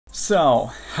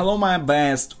So, hello my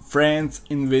best friends,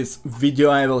 in this video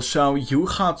I will show you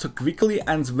how to quickly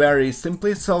and very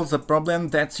simply solve the problem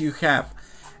that you have.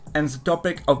 And the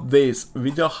topic of this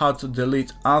video, how to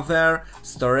delete other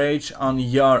storage on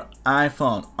your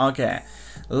iPhone. Okay,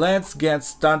 let's get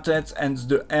started and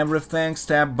do everything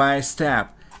step by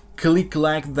step. Click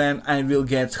like, then I will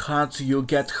get hard, you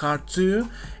get hard too.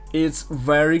 It's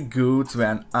very good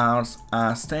when ours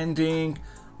are standing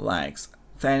likes.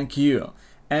 Thank you.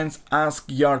 And ask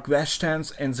your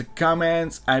questions in the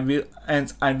comments. I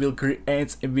will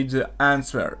create a video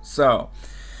answer. So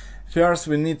first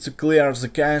we need to clear the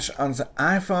cache on the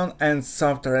iPhone and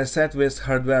soft reset with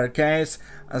hardware case,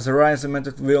 otherwise the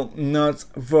method will not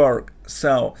work.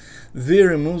 So we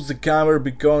remove the cover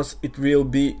because it will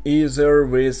be easier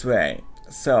this way.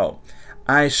 So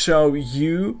I show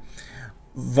you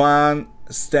one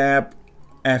step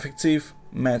effective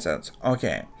method.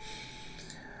 Okay,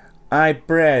 I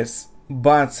press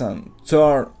button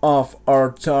turn off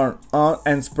or turn on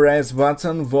and press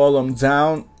button volume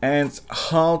down and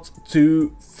hold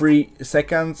 2-3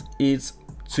 seconds. It's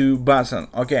 2 button.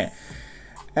 Okay,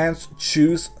 and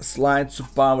choose slide to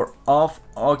power off.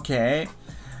 Okay,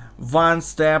 one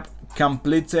step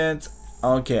completed.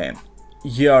 Okay,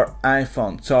 your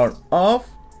iPhone turn off.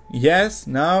 Yes,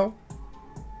 now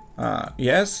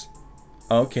yes.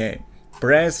 Okay,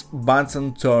 press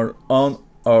button turn on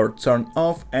or turn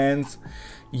off and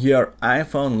your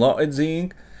iPhone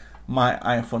loading. My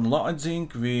iPhone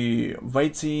loading. We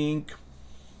waiting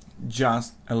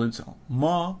just a little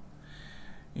more.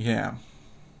 Yeah,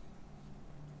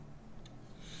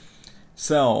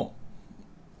 so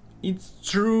it's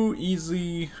true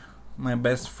easy, my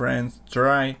best friends,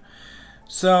 try.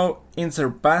 So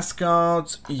insert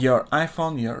passcode, your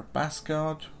iPhone, your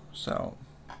passcode. So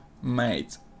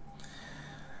mate,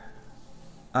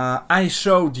 I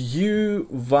showed you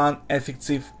one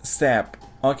effective step.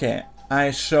 Okay,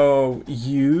 I show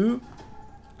you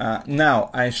now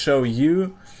I show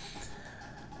you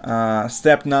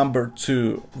step number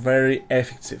 2, very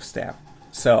effective step.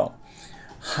 So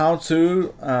how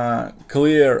to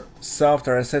clear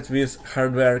software reset with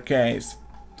hardware case.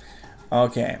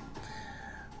 Okay,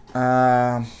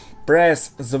 press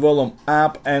the volume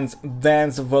up and then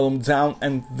the volume down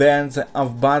and then the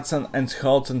off button and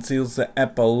hold until the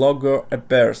Apple logo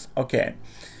appears. Okay,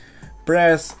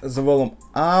 press the volume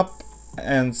up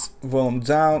and volume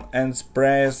down and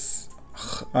press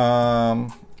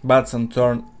button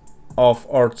turn off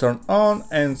or turn on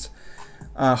and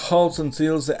hold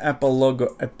until the Apple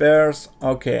logo appears.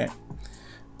 Okay,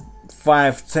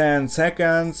 5-10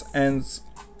 seconds and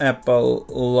Apple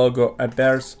logo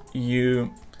appears.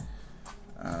 You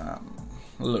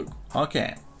look.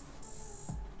 Okay,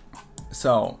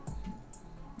 so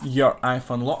your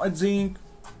iPhone loading.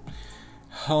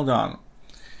 Hold on.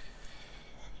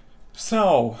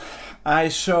 So I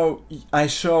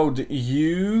showed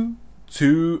you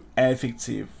 2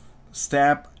 effective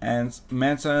step and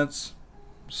methods.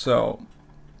 So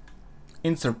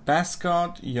insert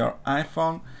passcode, your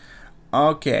iPhone.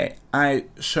 Okay, I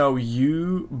show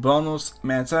you bonus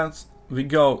methods. We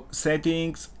go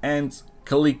settings and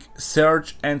click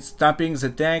search and typing the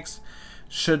text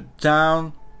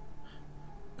shutdown,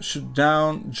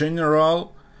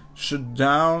 general,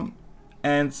 shutdown,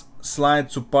 and slide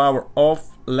to power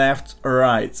off, left,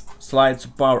 right, slide to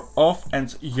power off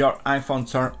and your iPhone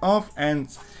turn off,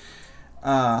 and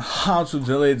how to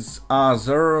delete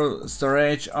other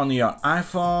storage on your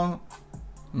iPhone,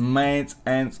 made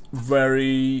and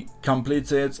very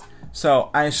completed. So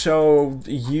I showed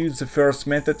you the first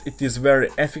method. It is very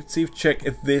effective. Check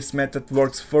if this method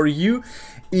works for you.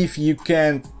 If you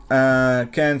can't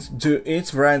do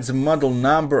it, write the model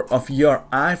number of your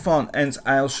iPhone and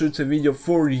I'll shoot a video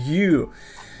for you.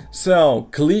 So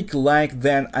click like,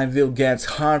 then I will get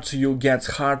hard, you get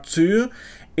hard too.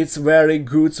 It's very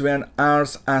good when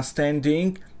ours are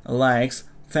standing likes.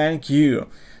 Thank you.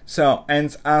 So,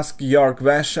 and ask your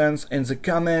questions in the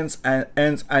comments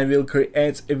and I will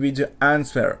create a video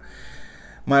answer.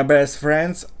 My best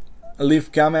friends,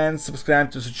 leave comments,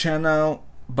 subscribe to the channel.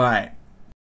 Bye.